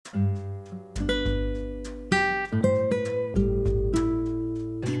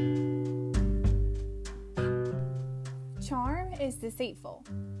is deceitful,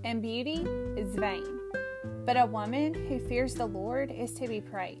 and beauty is vain. But a woman who fears the Lord is to be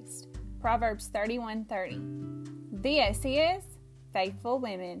praised. Proverbs 31:30. This is Faithful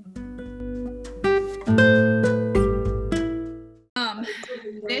Women.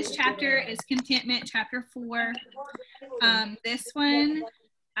 This chapter is Contentment, chapter 4. This one,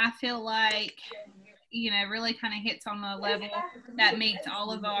 I feel like, really kind of hits on the level that meets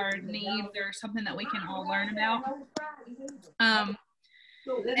all of our needs or something that we can all learn about. And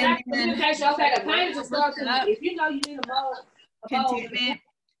then contentment,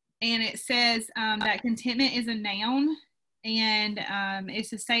 and it says that contentment is a noun, and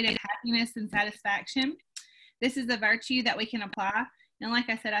it's a state of happiness and satisfaction. This is a virtue that we can apply. And like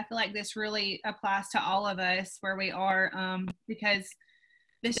I said, I feel like this really applies to all of us where we are, because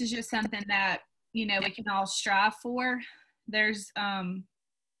this is just something that, we can all strive for. There's a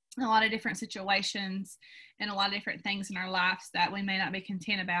lot of different situations and a lot of different things in our lives that we may not be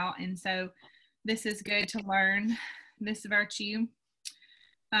content about. And so this is good to learn this virtue.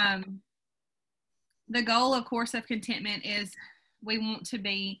 The goal, of course, of contentment is we want to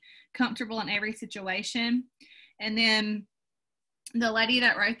be comfortable in every situation. And then the lady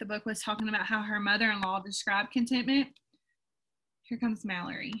that wrote the book was talking about how her mother-in-law described contentment. Here comes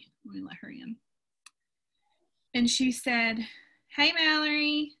Mallory. Let me let her in. And she said, "Hey,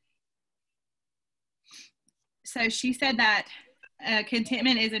 Mallory." So she said that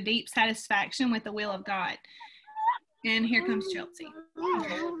contentment is a deep satisfaction with the will of God. And here comes Chelsea.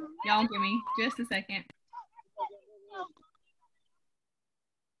 Y'all give me just a second.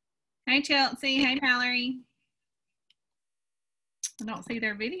 Hey, Chelsea. Hey, Mallory. I don't see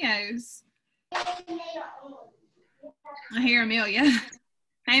their videos. I hear Amelia.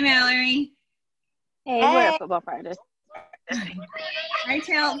 Hey, Mallory. Hey, we're at football practice. Hey,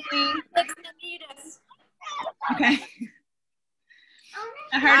 Chelsea. Okay.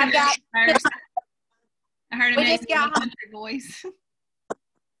 I heard Amelia's country voice.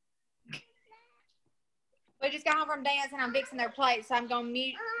 We just got home from dance and I'm fixing their plate, so I'm going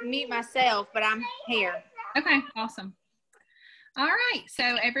to mute myself, but I'm here. Okay, awesome. All right,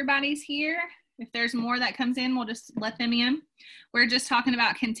 so everybody's here. If there's more that comes in, we'll just let them in. We're just talking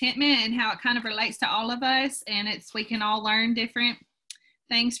about contentment and how it kind of relates to all of us, and we can all learn different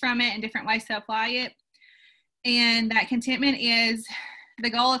things from it and different ways to apply it. And that the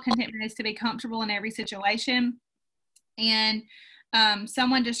goal of contentment is to be comfortable in every situation. And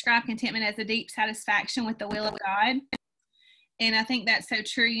someone described contentment as a deep satisfaction with the will of God. And I think that's so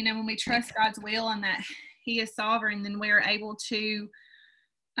true. When we trust God's will and that He is sovereign, then we're able to,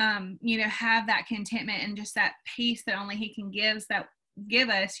 have that contentment and just that peace that only He can give us,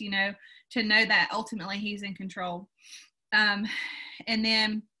 to know that ultimately He's in control. And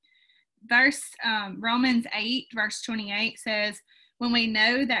then Romans 8, verse 28 says, "When we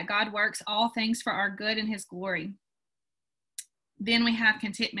know that God works all things for our good and His glory, then we have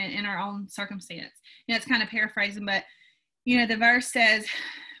contentment in our own circumstance." It's kind of paraphrasing, but, the verse says,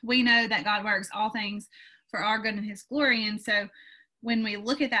 we know that God works all things for our good and His glory. And so when we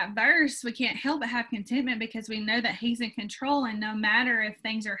look at that verse, we can't help but have contentment because we know that He's in control. And no matter if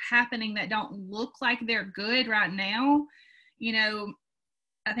things are happening that don't look like they're good right now, I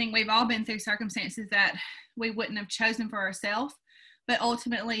think we've all been through circumstances that we wouldn't have chosen for ourselves. But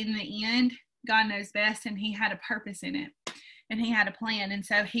ultimately, in the end, God knows best, and He had a purpose in it, and He had a plan. And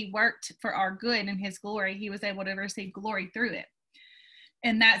so He worked for our good and His glory. He was able to receive glory through it.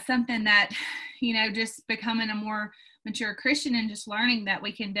 And that's something that, just becoming a more mature Christian and just learning that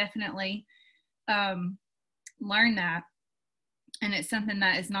we can definitely learn that. And it's something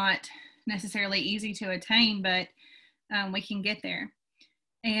that is not necessarily easy to attain, but we can get there.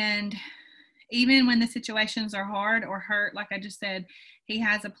 And even when the situations are hard or hurt, like I just said, He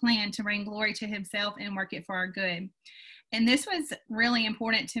has a plan to bring glory to Himself and work it for our good. And this was really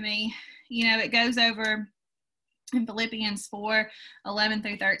important to me. It goes over in Philippians 4, 11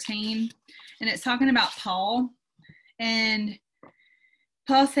 through 13, and it's talking about Paul. And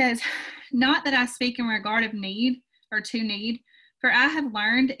Paul says, "Not that I speak in regard of need or to need, for I have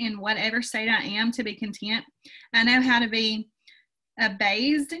learned in whatever state I am to be content. I know how to be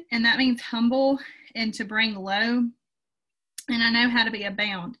abased," and that means humble and to bring low. "And I know how to be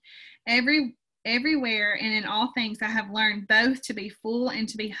abound. Everywhere and in all things I have learned both to be full and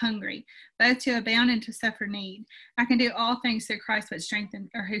to be hungry, both to abound and to suffer need. I can do all things through Christ who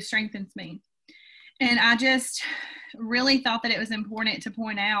strengthens me." And I just really thought that it was important to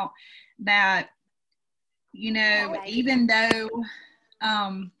point out that, even though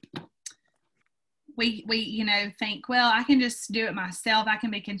we think, well, I can just do it myself, I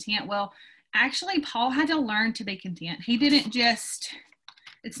can be content. Well, actually Paul had to learn to be content. He didn't just,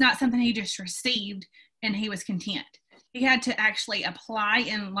 it's not something he just received and he was content. He had to actually apply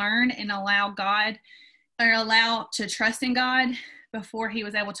and learn and allow to trust in God before he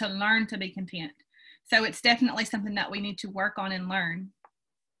was able to learn to be content. So it's definitely something that we need to work on and learn.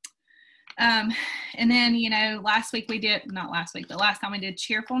 And then, last time we did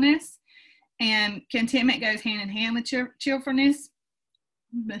cheerfulness, and contentment goes hand in hand with cheerfulness.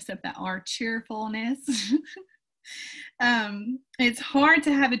 Messed up that R, cheerfulness. It's hard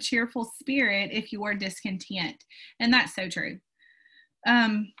to have a cheerful spirit if you are discontent. And that's so true.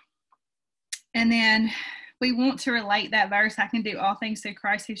 And then we want to relate that verse, I can do all things through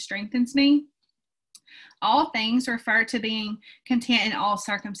Christ who strengthens me. All things refer to being content in all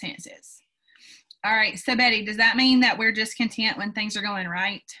circumstances. All right, so Betty, does that mean that we're just content when things are going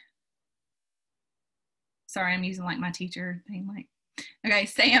right? Sorry, I'm using like my teacher thing. Okay,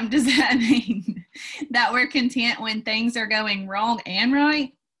 Sam, does that mean that we're content when things are going wrong and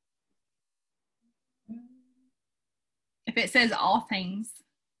right? If it says all things.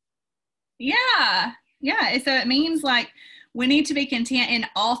 Yeah. So it means like we need to be content in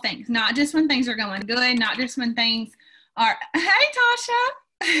all things, not just when things are going good, not just when things are. Hey, Tasha.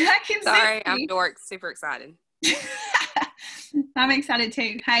 I can Sorry, I'm dork. Super excited. I'm excited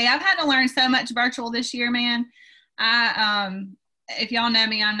too. Hey, I've had to learn so much virtual this year, man. If y'all know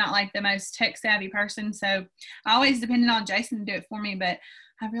me, I'm not like the most tech savvy person, so I always depended on Jason to do it for me, but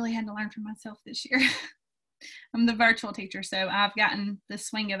I really had to learn for myself this year. I'm the virtual teacher, so I've gotten the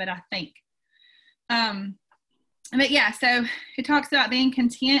swing of it, I think. But yeah, so it talks about being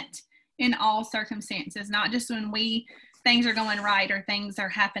content in all circumstances, not just when things are going right or things are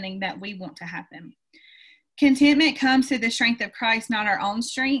happening that we want to happen. Contentment comes through the strength of Christ, not our own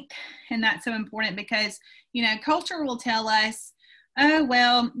strength. And that's so important because, culture will tell us, oh,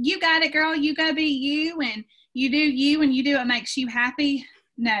 well, you got it, girl. You go be you and you do what makes you happy.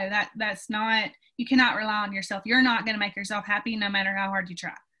 No, that's not, you cannot rely on yourself. You're not going to make yourself happy no matter how hard you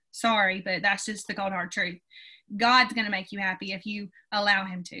try. Sorry, but that's just the cold hard truth. God's going to make you happy if you allow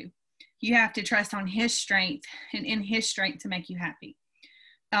him to. You have to trust on his strength and in his strength to make you happy.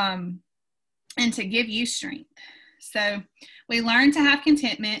 And to give you strength. So we learn to have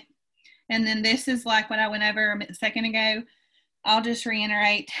contentment. And then this is like what I went over a second ago. I'll just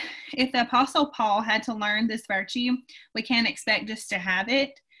reiterate. If the Apostle Paul had to learn this virtue, we can't expect just to have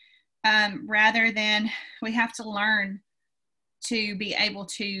it. Rather than we have to learn to be able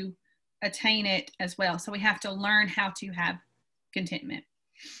to attain it as well. So we have to learn how to have contentment.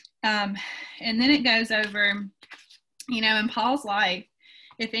 And then it goes over, in Paul's life,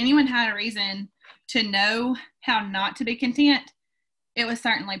 if anyone had a reason to know how not to be content, it was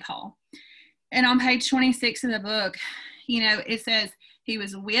certainly Paul. And on page 26 of the book, it says he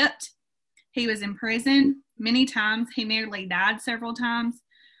was whipped, he was in prison many times, he nearly died several times.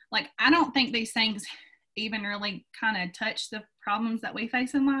 Like, I don't think these things even really kind of touch the problems that we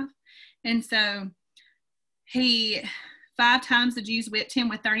face in life. And so 5 times the Jews whipped him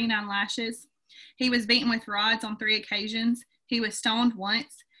with 39 lashes. He was beaten with rods on 3 occasions. He was stoned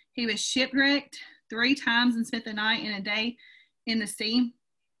once. He was shipwrecked 3 times and spent the night and a day in the sea.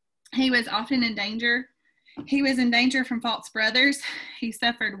 He was often in danger. He was in danger from false brothers. He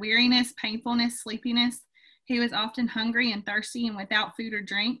suffered weariness, painfulness, sleepiness. He was often hungry and thirsty and without food or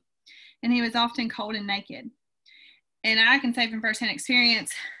drink. And he was often cold and naked. And I can say from firsthand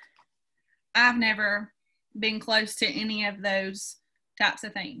experience, I've never been close to any of those types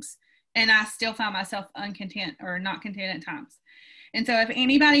of things. And I still find myself uncontent or not content at times. And so if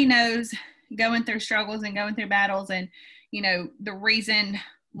anybody knows going through struggles and going through battles and, the reason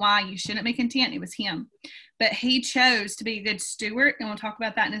why you shouldn't be content, it was him. But he chose to be a good steward, and we'll talk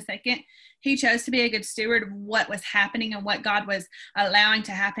about that in a second. He chose to be a good steward of what was happening and what God was allowing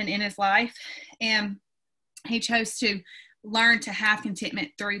to happen in his life. And he chose to learn to have contentment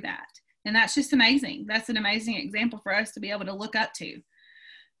through that. And that's just amazing. That's an amazing example for us to be able to look up to.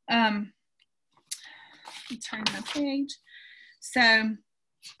 Turn my page. So,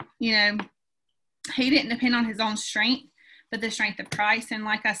 he didn't depend on his own strength, but the strength of Christ. And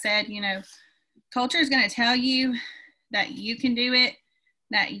like I said, culture is going to tell you that you can do it,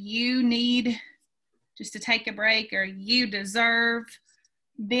 that you need just to take a break, or you deserve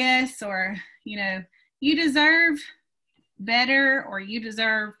this, or, you deserve better, or you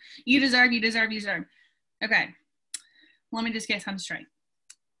deserve. Okay, let me just get something straight.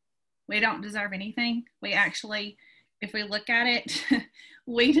 We don't deserve anything. We actually, if we look at it,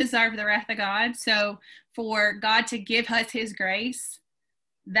 we deserve the wrath of God. So for God to give us his grace,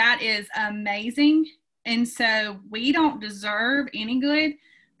 that is amazing. And so we don't deserve any good,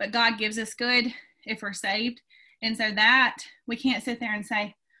 but God gives us good if we're saved. And so that we can't sit there and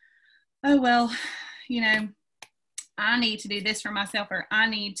say, oh, well, you know, I need to do this for myself, or I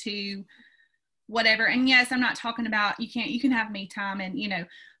need to whatever. And yes, I'm not talking about you can have me time, and you know,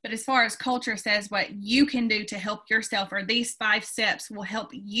 but as far as culture says what you can do to help yourself, or these 5 steps will help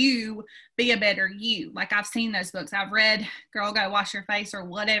you be a better you. Like I've seen those books. I've read Girl Go Wash Your Face or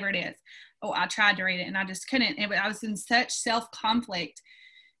whatever it is. Oh, I tried to read it and I just couldn't. I was in such self-conflict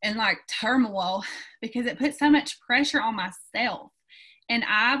and like turmoil because it put so much pressure on myself. And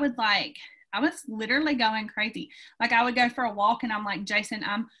I was literally going crazy. Like I would go for a walk and I'm like, Jason,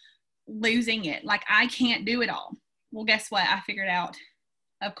 I'm losing it. Like I can't do it all. Well, guess what? I figured out,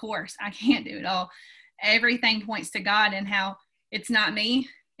 of course, I can't do it all. Everything points to God and how it's not me,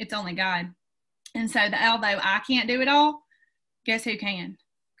 it's only God. And so although I can't do it all, guess who can?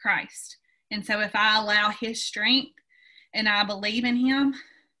 Christ. And so if I allow his strength and I believe in him,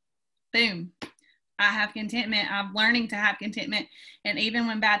 boom, I have contentment. I'm learning to have contentment. And even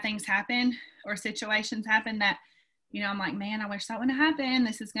when bad things happen or situations happen that, you know, I'm like, man, I wish that wouldn't have happened.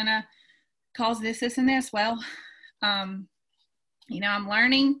 This is going to cause this, this, and this. Well, you know, I'm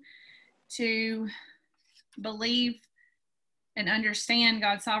learning to believe and understand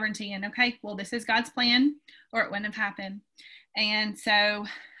God's sovereignty. And okay, well, this is God's plan or it wouldn't have happened. And so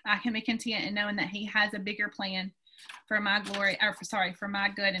I can be content in knowing that he has a bigger plan for my glory, for my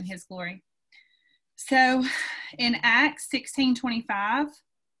good and his glory. So in Acts 16:25,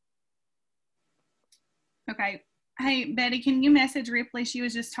 okay. Hey, Betty, can you message Ripley? She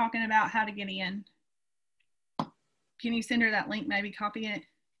was just talking about how to get in. Can you send her that link, maybe copy it?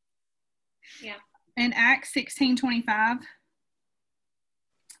 Yeah. In Acts 16:25,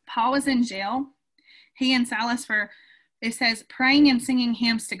 Paul was in jail. He and Silas it says, praying and singing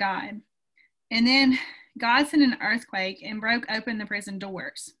hymns to God. And then God sent an earthquake and broke open the prison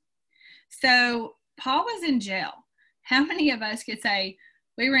doors. So Paul was in jail. How many of us could say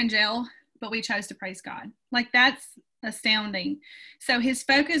we were in jail, but we chose to praise God? Like that's astounding. So his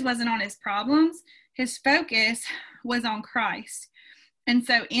focus wasn't on his problems. His focus was on Christ. And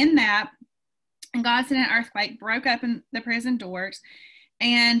so in that, God sent an earthquake, broke open the prison doors.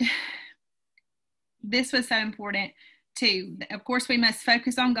 And this was so important too. Of course, we must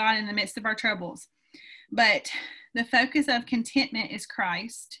focus on God in the midst of our troubles. But the focus of contentment is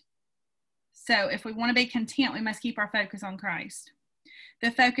Christ. So if we want to be content, we must keep our focus on Christ.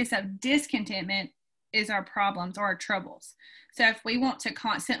 The focus of discontentment is our problems or our troubles. So if we want to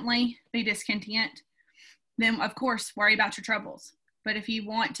constantly be discontent, then of course worry about your troubles. But if you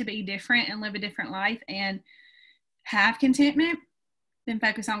want to be different and live a different life and have contentment, then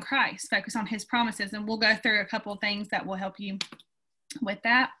focus on Christ, focus on his promises. And we'll go through a couple of things that will help you with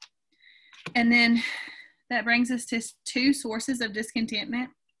that. And then that brings us to 2 sources of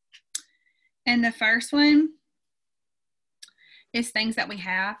discontentment. And the first one is things that we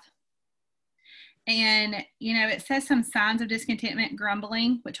have. And, you know, it says some signs of discontentment,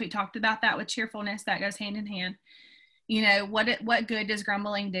 grumbling, which we talked about that with cheerfulness, that goes hand in hand. You know, what good does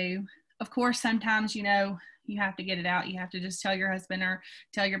grumbling do? Of course, sometimes, you know, you have to get it out. You have to just tell your husband or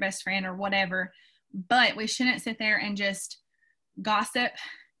tell your best friend or whatever. But we shouldn't sit there and just gossip,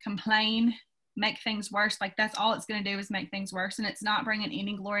 complain, make things worse. Like that's all it's going to do is make things worse. And it's not bringing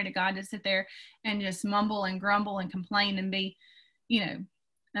any glory to God to sit there and just mumble and grumble and complain and be, you know,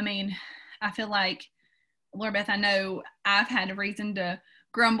 I mean, I feel like, Lord Beth, I know I've had a reason to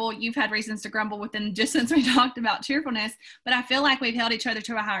grumble. You've had reasons to grumble within just since we talked about cheerfulness, but I feel like we've held each other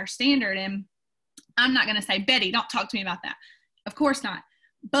to a higher standard. And I'm not going to say, Betty, don't talk to me about that. Of course not.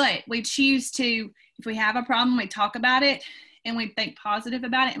 But we choose to, if we have a problem, we talk about it and we think positive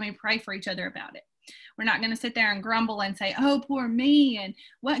about it and we pray for each other about it. We're not going to sit there and grumble and say, oh, poor me. And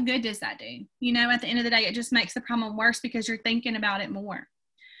what good does that do? You know, at the end of the day, it just makes the problem worse because you're thinking about it more.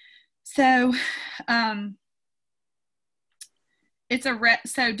 So,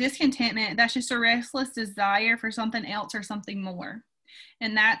 so discontentment, that's just a restless desire for something else or something more.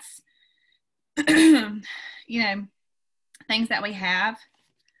 And that's, you know, things that we have.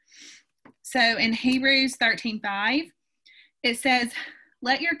 So in Hebrews 13:5, it says,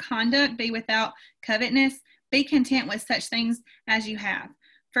 let your conduct be without covetousness. Be content with such things as you have.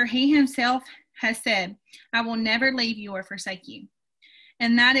 For he himself has said, I will never leave you or forsake you.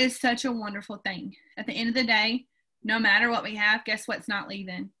 And that is such a wonderful thing. At the end of the day, no matter what we have, guess what's not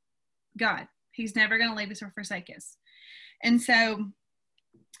leaving? God. He's never going to leave us or forsake us. And so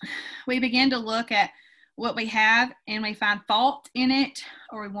we begin to look at what we have and we find fault in it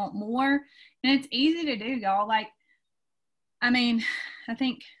or we want more. And it's easy to do, y'all. Like, I mean, I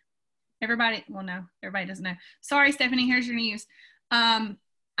think everybody doesn't know. Sorry, Stephanie, here's your news. I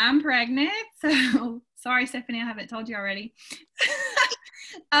I'm pregnant. So sorry, Stephanie, I haven't told you already.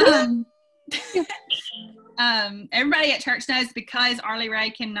 Everybody at church knows because Arlie Ray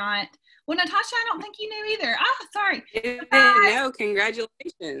cannot. Well, Natasha, I don't think you knew either. Oh, sorry. No,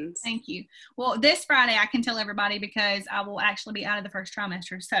 congratulations. Thank you. Well, this Friday I can tell everybody because I will actually be out of the first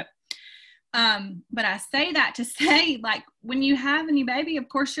trimester. So, but I say that to say, like, when you have a new baby, of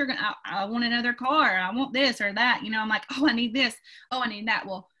course you're gonna. I want another car. I want this or that. I'm like, oh, I need this. Oh, I need that.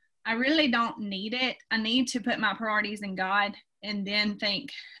 Well, I really don't need it. I need to put my priorities in God and then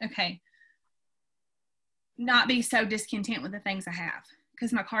think, okay, not be so discontent with the things I have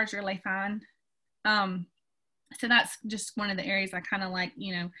because my car's really fine. So that's just one of the areas I kind of like,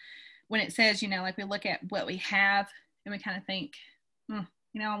 when it says, like we look at what we have and we kind of think,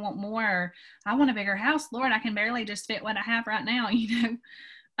 I want more, or I want a bigger house. Lord, I can barely just fit what I have right now,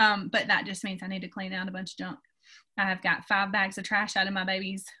 but that just means I need to clean out a bunch of junk. I have got 5 bags of trash out of my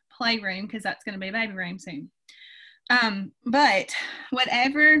baby's playroom because that's going to be a baby room soon. But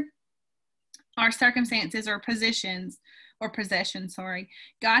whatever our circumstances or possessions,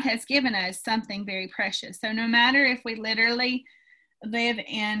 God has given us something very precious. So no matter if we literally live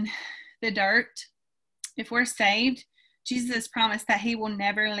in the dirt, if we're saved, Jesus has promised that he will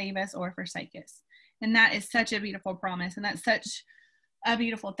never leave us or forsake us. And that is such a beautiful promise. And that's such a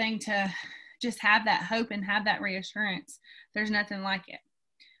beautiful thing to just have that hope and have that reassurance. There's nothing like it.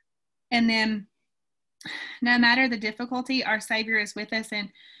 And then no matter the difficulty, our Savior is with us and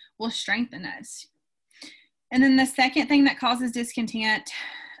will strengthen us. And then the second thing that causes discontent,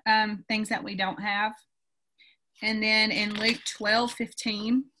 things that we don't have. And then in Luke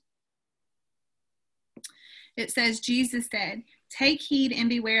 12:15, it says, Jesus said, "Take heed and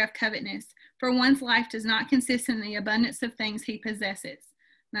beware of covetousness, for one's life does not consist in the abundance of things he possesses."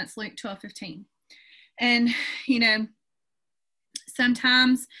 And that's Luke 12:15. And,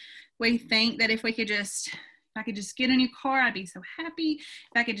 sometimes we think that if I could just get a new car, I'd be so happy.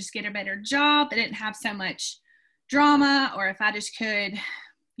 If I could just get a better job that didn't have so much drama, or if I just could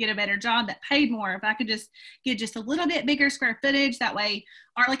get a better job that paid more, if I could just get just a little bit bigger square footage, that way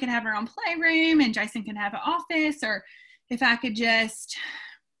Arlie could have her own playroom and Jason can have an office, or if I could just,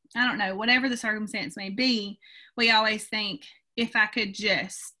 I don't know, whatever the circumstance may be, we always think if I could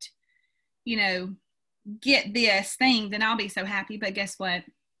just, get this thing, then I'll be so happy. But guess what?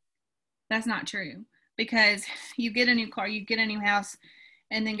 That's not true, because you get a new car, you get a new house,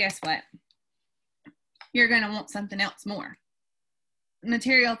 and then guess what? You're going to want something else more.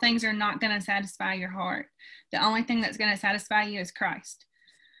 Material things are not going to satisfy your heart. The only thing that's going to satisfy you is Christ.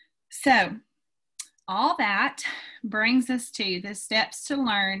 So all that brings us to the steps to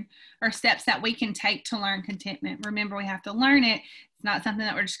learn, or steps that we can take to learn contentment. Remember, we have to learn it. It's not something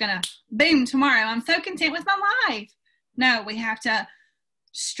that we're just going to, boom, tomorrow, I'm so content with my life. No, we have to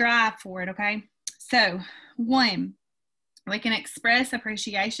strive for it, okay? So 1, we can express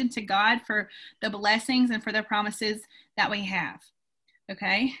appreciation to God for the blessings and for the promises that we have.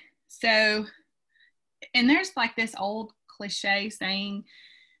 Okay, so, and there's like this old cliche saying,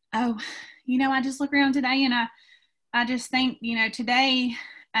 oh, I just look around today and I just think, today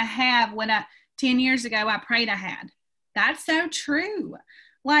I have what 10 years ago I prayed I had. That's so true.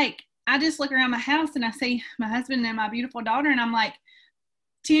 Like, I just look around my house and I see my husband and my beautiful daughter, and I'm like,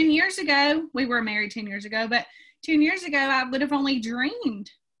 10 years ago, we were married 10 years ago, but 10 years ago, I would have only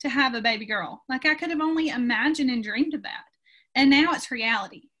dreamed to have a baby girl. Like, I could have only imagined and dreamed of that. And now it's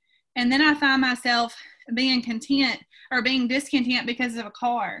reality. And then I find myself being content or being discontent because of a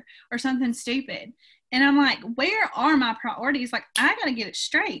car or something stupid. And I'm like, where are my priorities? Like, I got to get it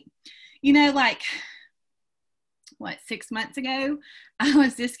straight. 6 months ago, I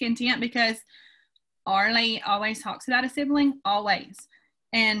was discontent because Arlie always talks about a sibling, always.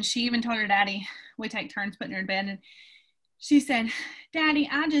 And she even told her daddy, we take turns putting her in bed, and she said, "Daddy,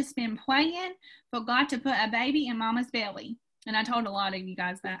 I just been praying for God to put a baby in Mama's belly." And I told a lot of you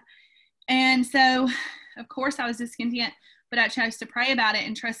guys that. And so, of course, I was discontent, but I chose to pray about it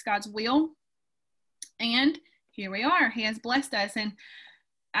and trust God's will. And here we are. He has blessed us, and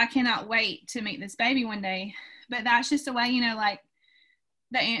I cannot wait to meet this baby one day. But that's just a way, like,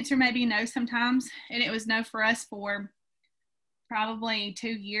 the answer may be no sometimes. And it was no for us for probably 2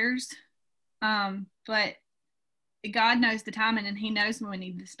 years. But God knows the timing, and he knows when we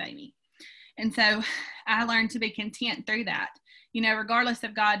need this baby. And so I learned to be content through that. Regardless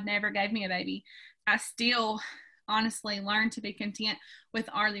of God never gave me a baby, I still honestly learned to be content with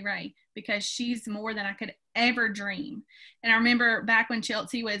Arlie Ray, because she's more than I could ever dream. And I remember back when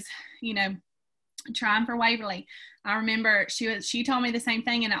Chelsea was, trying for Waverly, I remember she told me the same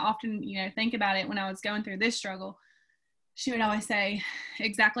thing. And I often, think about it when I was going through this struggle. she would always say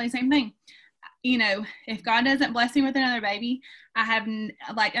exactly the same thing. You know, if God doesn't bless me with another baby, I have,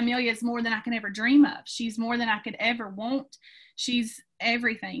 like, Amelia is more than I can ever dream of. She's more than I could ever want. She's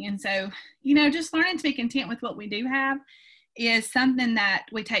everything. And so, you know, just learning to be content with what we do have is something that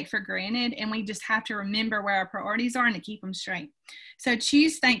we take for granted, and we just have to remember where our priorities are and to keep them straight. So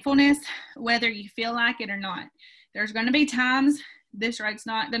choose thankfulness, whether you feel like it or not. There's going to be times this road's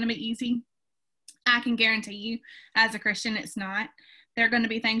not going to be easy. I can guarantee you, as a Christian, it's not. There are going to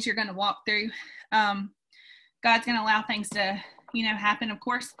be things you're going to walk through. God's going to allow things to, you know, happen. Of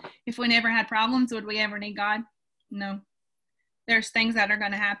course, if we never had problems, would we ever need God? No. There's things that are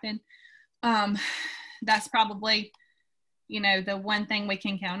going to happen. That's probably, you know, the one thing we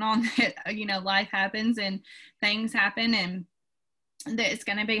can count on, that, you know, life happens and things happen, and that it's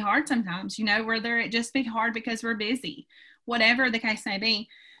going to be hard sometimes, you know, whether it just be hard because we're busy, whatever the case may be.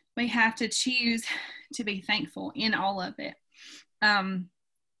 We have to choose to be thankful in all of it. And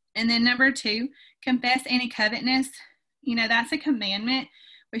then number 2, confess any covetousness. You know, that's a commandment.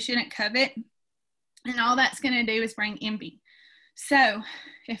 We shouldn't covet. And all that's going to do is bring envy. So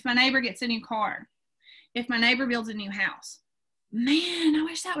if my neighbor gets a new car, if my neighbor builds a new house, man, I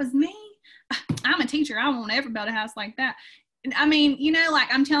wish that was me. I'm a teacher. I won't ever build a house like that. I mean, you know,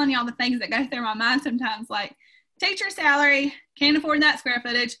 like, I'm telling you all the things that go through my mind sometimes, like, teacher salary, can't afford that square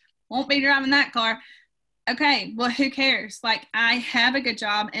footage, won't be driving that car. Okay, well, who cares? Like, I have a good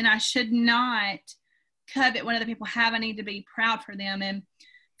job, and I should not covet what other people have. I need to be proud for them and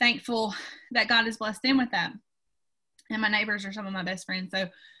thankful that God has blessed them with that. And my neighbors are some of my best friends. So,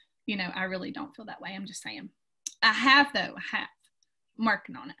 you know, I really don't feel that way. I'm just saying. I have, though. I have. I'm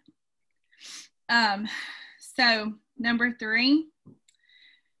working on it. So number 3,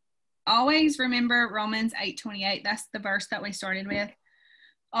 always remember Romans 8:28. That's the verse that we started with.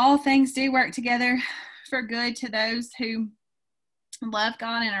 All things do work together for good to those who love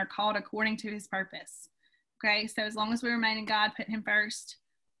God and are called according to his purpose. Okay, so as long as we remain in God, put him first.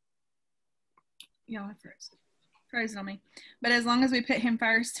 Y'all have frozen on me. But as long as we put him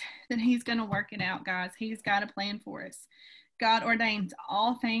first, then he's going to work it out, guys. He's got a plan for us. God ordains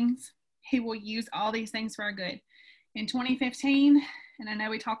all things. He will use all these things for our good. In 2015, and I know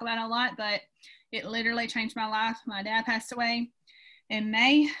we talk about it a lot, but it literally changed my life. My dad passed away in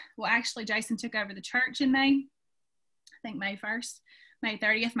May. Well, actually, Jason took over the church in May. I think May 1st. May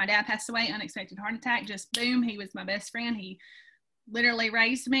 30th, my dad passed away, unexpected heart attack. Just boom, he was my best friend. He literally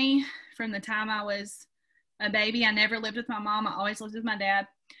raised me from the time I was a baby. I never lived with my mom. I always lived with my dad.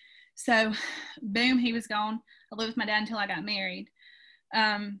 So boom, he was gone. I lived with my dad until I got married.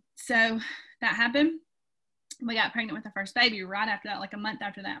 So that happened. We got pregnant with the first baby right after that, like a month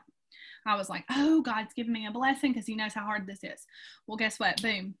after that. I was like, oh, God's giving me a blessing because he knows how hard this is. Well, guess what?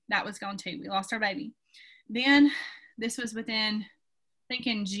 Boom, that was gone too. We lost our baby. Then this was within, I think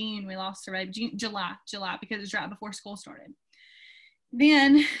in June, we lost our baby. July, because it was right before school started.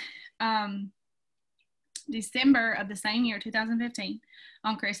 Then December of the same year, 2015,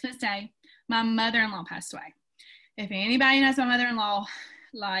 on Christmas Day, my mother-in-law passed away. If anybody knows my mother-in-law,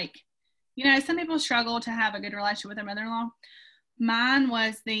 like, you know, some people struggle to have a good relationship with their mother-in-law. Mine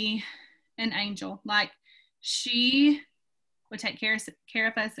was an angel. Like, she would take care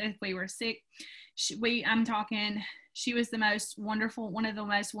of us if we were sick. She was the most wonderful, one of the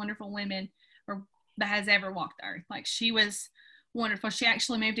most wonderful women that has ever walked the earth. Like, she was wonderful. She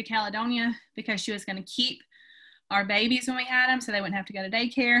actually moved to Caledonia because she was going to keep our babies when we had them so they wouldn't have to go to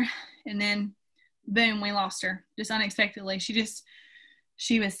daycare. And then, boom, we lost her just unexpectedly. She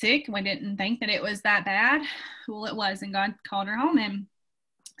was sick. We didn't think that it was that bad. Well, it was, and God called her home. And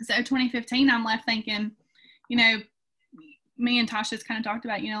so 2015, I'm left thinking, you know, me and Tasha's kind of talked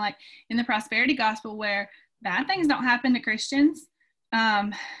about, you know, like in the prosperity gospel where bad things don't happen to Christians.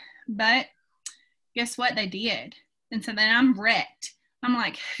 But guess what? They did. And so then I'm wrecked. I'm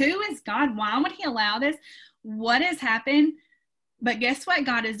like, who is God? Why would he allow this? What has happened? But guess what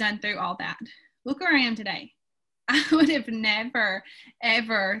God has done through all that? Look where I am today. I would have never,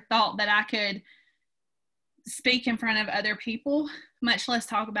 ever thought that I could speak in front of other people, much less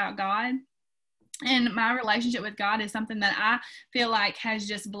talk about God. And my relationship with God is something that I feel like has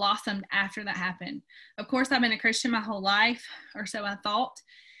just blossomed after that happened. Of course, I've been a Christian my whole life, or so I thought,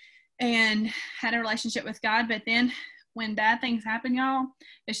 and had a relationship with God. But then when bad things happen, y'all,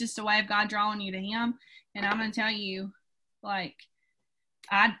 it's just a way of God drawing you to him. And I'm going to tell you, like,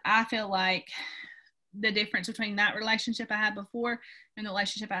 I feel like the difference between that relationship I had before and the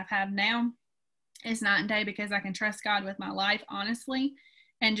relationship I've had now is night and day, because I can trust God with my life, honestly.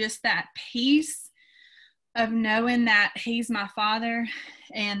 And just that peace of knowing that he's my father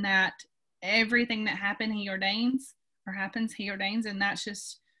and that everything that happened, he ordains. or happens, he ordains, and that's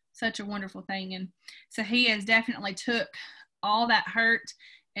just such a wonderful thing. And so he has definitely took all that hurt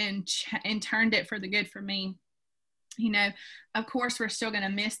and turned it for the good for me. Of course, we're still going to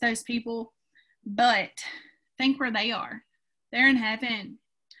miss those people, but think where they are. They're in heaven.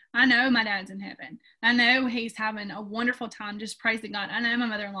 I know my dad's in heaven. I know he's having a wonderful time just praising God. I know my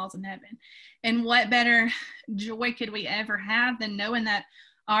mother-in-law's in heaven. And what better joy could we ever have than knowing that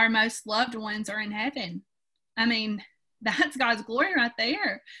our most loved ones are in heaven? I mean, that's God's glory right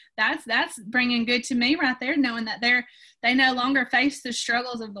there. That's bringing good to me right there, knowing that they no longer face the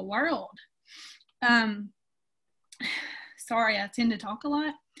struggles of the world. Sorry, I tend to talk a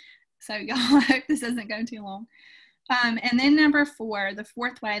lot, so y'all, I hope this doesn't go too long. And then number 4, the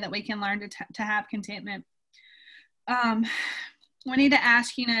fourth way that we can learn to have contentment. We need to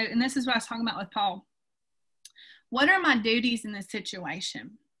ask, and this is what I was talking about with Paul. What are my duties in this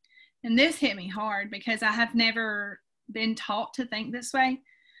situation? And this hit me hard because I have never been taught to think this way.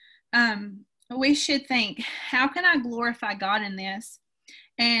 We should think, how can I glorify God in this?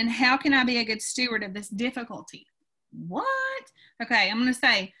 And how can I be a good steward of this difficulty? What? Okay, I'm going to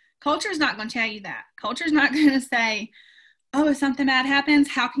say, culture is not going to tell you that. Culture is not going to say, oh, if something bad happens,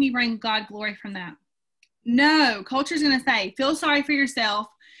 how can you bring God glory from that? No, culture is going to say, feel sorry for yourself.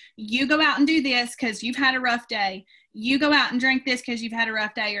 You go out and do this because you've had a rough day. You go out and drink this because you've had a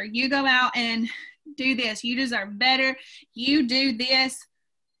rough day. Or you go out and do this. You deserve better. You do this.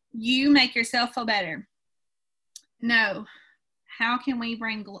 You make yourself feel better. No. How can we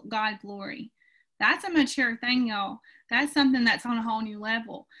bring God glory? That's a mature thing, y'all. That's something that's on a whole new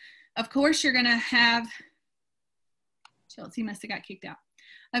level. Of course, you're going to have, Chelsea must have got kicked out.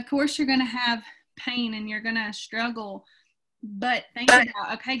 Of course, you're going to have pain and you're going to struggle. But think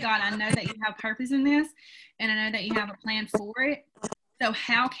about, okay, God, I know that you have purpose in this, and I know that you have a plan for it. So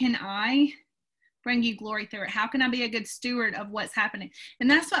how can I bring you glory through it? How can I be a good steward of what's happening? And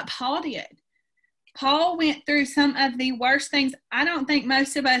that's what Paul did. Paul went through some of the worst things. I don't think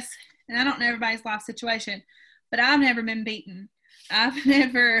most of us, and I don't know everybody's life situation, but I've never been beaten. I've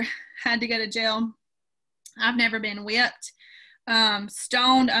never had to go to jail. I've never been whipped,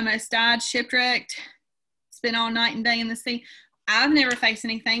 stoned, almost died, shipwrecked, spent all night and day in the sea. I've never faced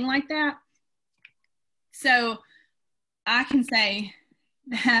anything like that. So I can say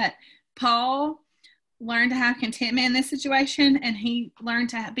that Paul learned to have contentment in this situation, and he learned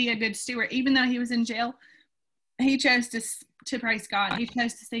to be a good steward. Even though he was in jail, he chose to praise God. He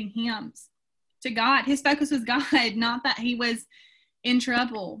chose to sing hymns to God. His focus was God, not that he was in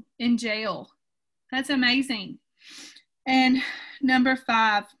trouble, in jail. That's amazing. And number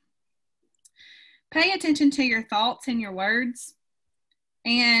 5, pay attention to your thoughts and your words.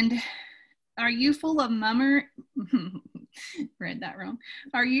 And are you full of read that wrong.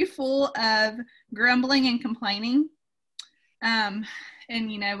 Are you full of grumbling and complaining? And,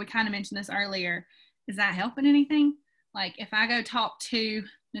 we kind of mentioned this earlier. Is that helping anything? Like if I go talk to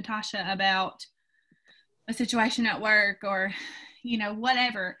Natasha about a situation at work or,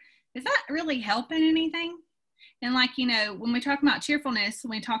 whatever, is that really helping anything? And when we talk about cheerfulness,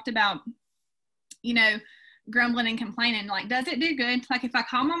 we talked about, grumbling and complaining, like, does it do good? Like if I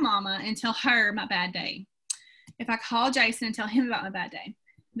call my mama and tell her my bad day, if I call Jason and tell him about my bad day,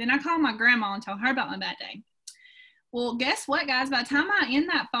 then I call my grandma and tell her about my bad day. Well, guess what, guys? By the time I end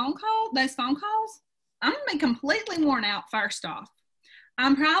those phone calls, I'm going to be completely worn out first off.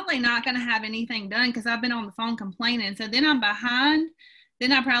 I'm probably not going to have anything done because I've been on the phone complaining. So then I'm behind.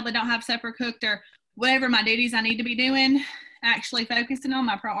 Then I probably don't have supper cooked or whatever my duties I need to be doing, actually focusing on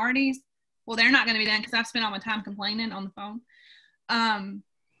my priorities. Well, they're not going to be done because I've spent all my time complaining on the phone.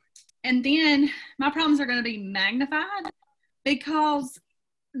 And then my problems are going to be magnified because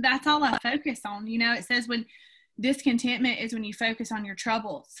that's all I focus on. It says when discontentment is when you focus on your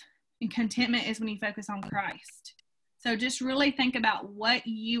troubles, and contentment is when you focus on Christ. So just really think about what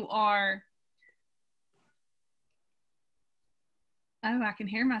you are. Oh, I can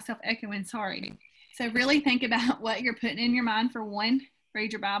hear myself echoing. Sorry. So really think about what you're putting in your mind. For one,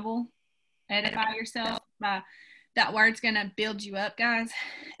 read your Bible, edify yourself. That word's going to build you up, guys.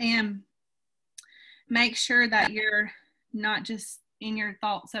 And make sure that you're not just in your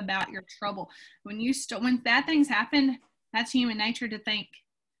thoughts about your trouble. When bad things happen, that's human nature to think,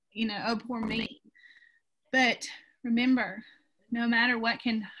 oh, poor me. But remember, no matter what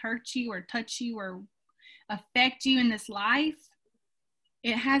can hurt you or touch you or affect you in this life,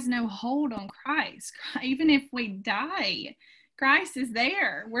 it has no hold on Christ. Even if we die, Christ is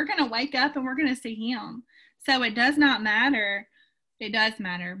there. We're going to wake up and we're going to see him. So it does not matter. It does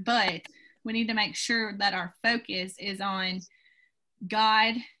matter, but we need to make sure that our focus is on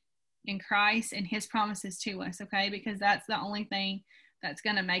God in Christ and his promises to us, okay? Because that's the only thing that's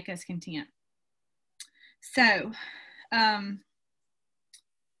going to make us content. So,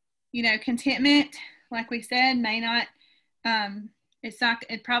 contentment, like we said, may not,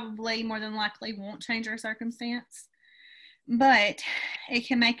 it probably more than likely won't change our circumstance, but it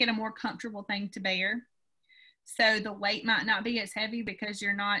can make it a more comfortable thing to bear. So the weight might not be as heavy because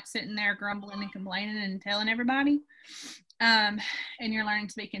you're not sitting there grumbling and complaining and telling everybody. And you're learning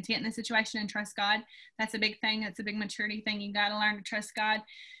to be content in the situation and trust God. That's a big thing. That's a big maturity thing. You got to learn to trust God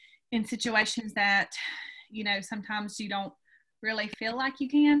in situations that, sometimes you don't really feel like you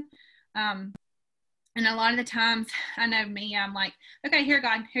can. And a lot of the times, I know me, I'm like, okay, here,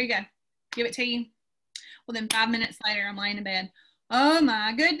 God, here you go. Give it to you. Well, then 5 minutes later, I'm laying in bed. Oh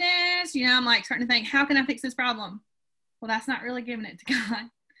my goodness. I'm like starting to think, how can I fix this problem? Well, that's not really giving it to God.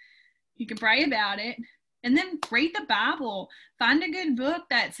 You can pray about it and then read the Bible. Find a good book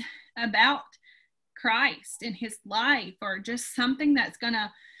that's about Christ and his life, or just something that's going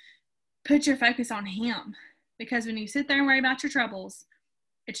to put your focus on him. Because when you sit there and worry about your troubles,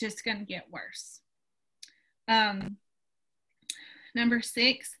 it's just going to get worse. Number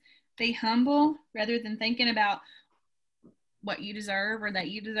 6, be humble rather than thinking about what you deserve or that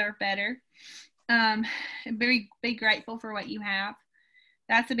you deserve better. Be grateful for what you have.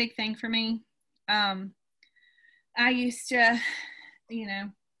 That's a big thing for me. I used to, be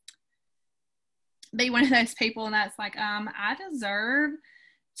one of those people that's like, I deserve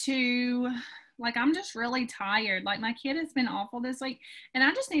to, like, I'm just really tired. Like, my kid has been awful this week and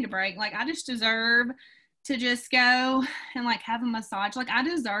I just need a break. Like, I just deserve to just go and like have a massage. Like, I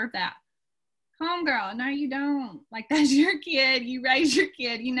deserve that. Homegirl, no, you don't. Like, that's your kid. You raise your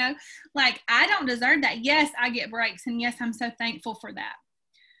kid, Like, I don't deserve that. Yes, I get breaks. And yes, I'm so thankful for that.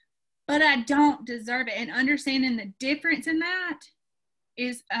 But I don't deserve it. And understanding the difference in that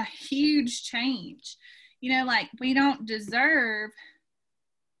is a huge change. Like, we don't deserve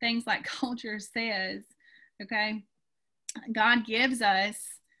things like culture says, okay? God gives us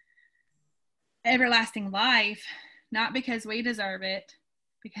everlasting life, not because we deserve it,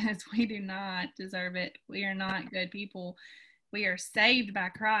 because we do not deserve it. We are not good people. We are saved by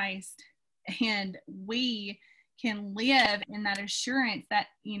Christ, and we can live in that assurance that,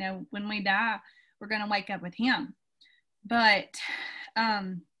 when we die, we're going to wake up with him. But,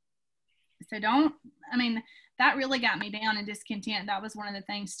 that really got me down and discontent. That was one of the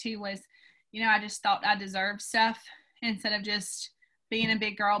things too, was, I just thought I deserved stuff instead of just being a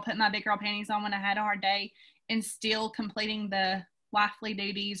big girl, putting my big girl panties on when I had a hard day and still completing the wifely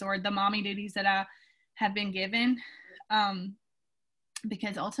duties or the mommy duties that I have been given.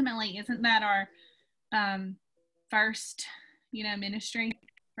 Because ultimately, isn't that our first, ministry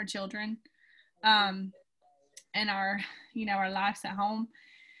for children, and our, our lives at home.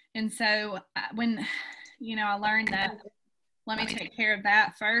 And so when, I learned that, let me take care of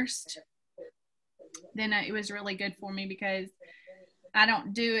that first, then it was really good for me, because I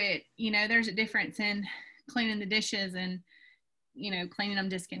don't do it, there's a difference in cleaning the dishes and, cleaning them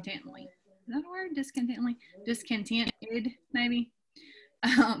discontentedly. Is that a word? Discontentedly? Discontented, maybe.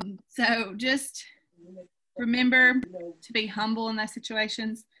 So just remember to be humble in those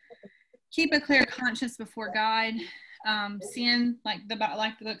situations. Keep a clear conscience before God. Sin, like the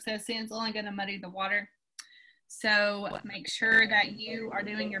book says, sin's only going to muddy the water. So make sure that you are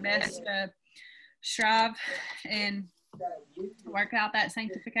doing your best to strive and work out that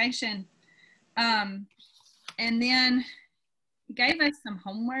sanctification. And then gave us some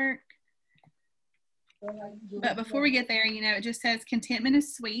homework. But before we get there, it just says contentment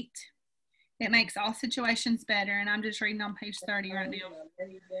is sweet. It makes all situations better. And I'm just reading on page 30 right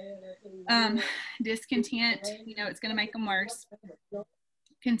now. Discontent, it's going to make them worse.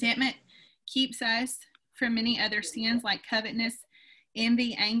 Contentment keeps us from many other sins like covetousness,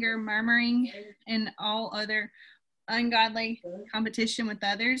 envy, anger, murmuring, and all other ungodly competition with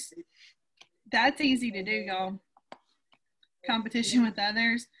others. That's easy to do, y'all. Competition with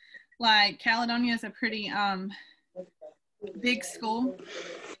others. Like, Caledonia is a pretty big school,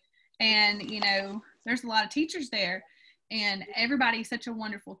 and there's a lot of teachers there, and everybody's such a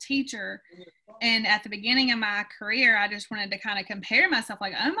wonderful teacher. And at the beginning of my career, I just wanted to kind of compare myself,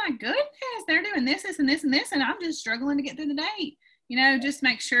 like, oh my goodness, they're doing this, this, and this, and this, and I'm just struggling to get through the day. Just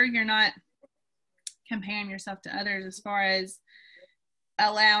make sure you're not comparing yourself to others as far as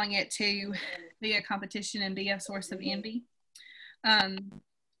allowing it to be a competition and be a source of envy.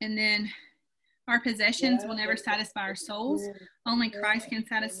 And then our possessions will never satisfy our souls. Only Christ can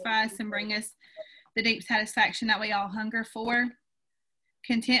satisfy us and bring us the deep satisfaction that we all hunger for.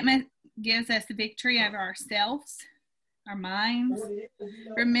 Contentment gives us the victory over ourselves. our minds.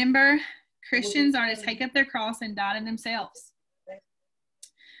 Remember, Christians are to take up their cross and die to themselves.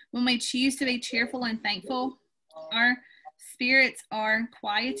 When we choose to be cheerful and thankful, our spirits are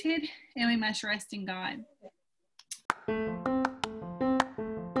quieted and we must rest in God.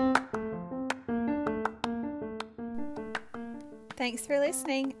 Thanks for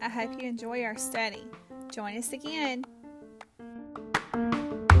listening. I hope you enjoy our study. Join us again.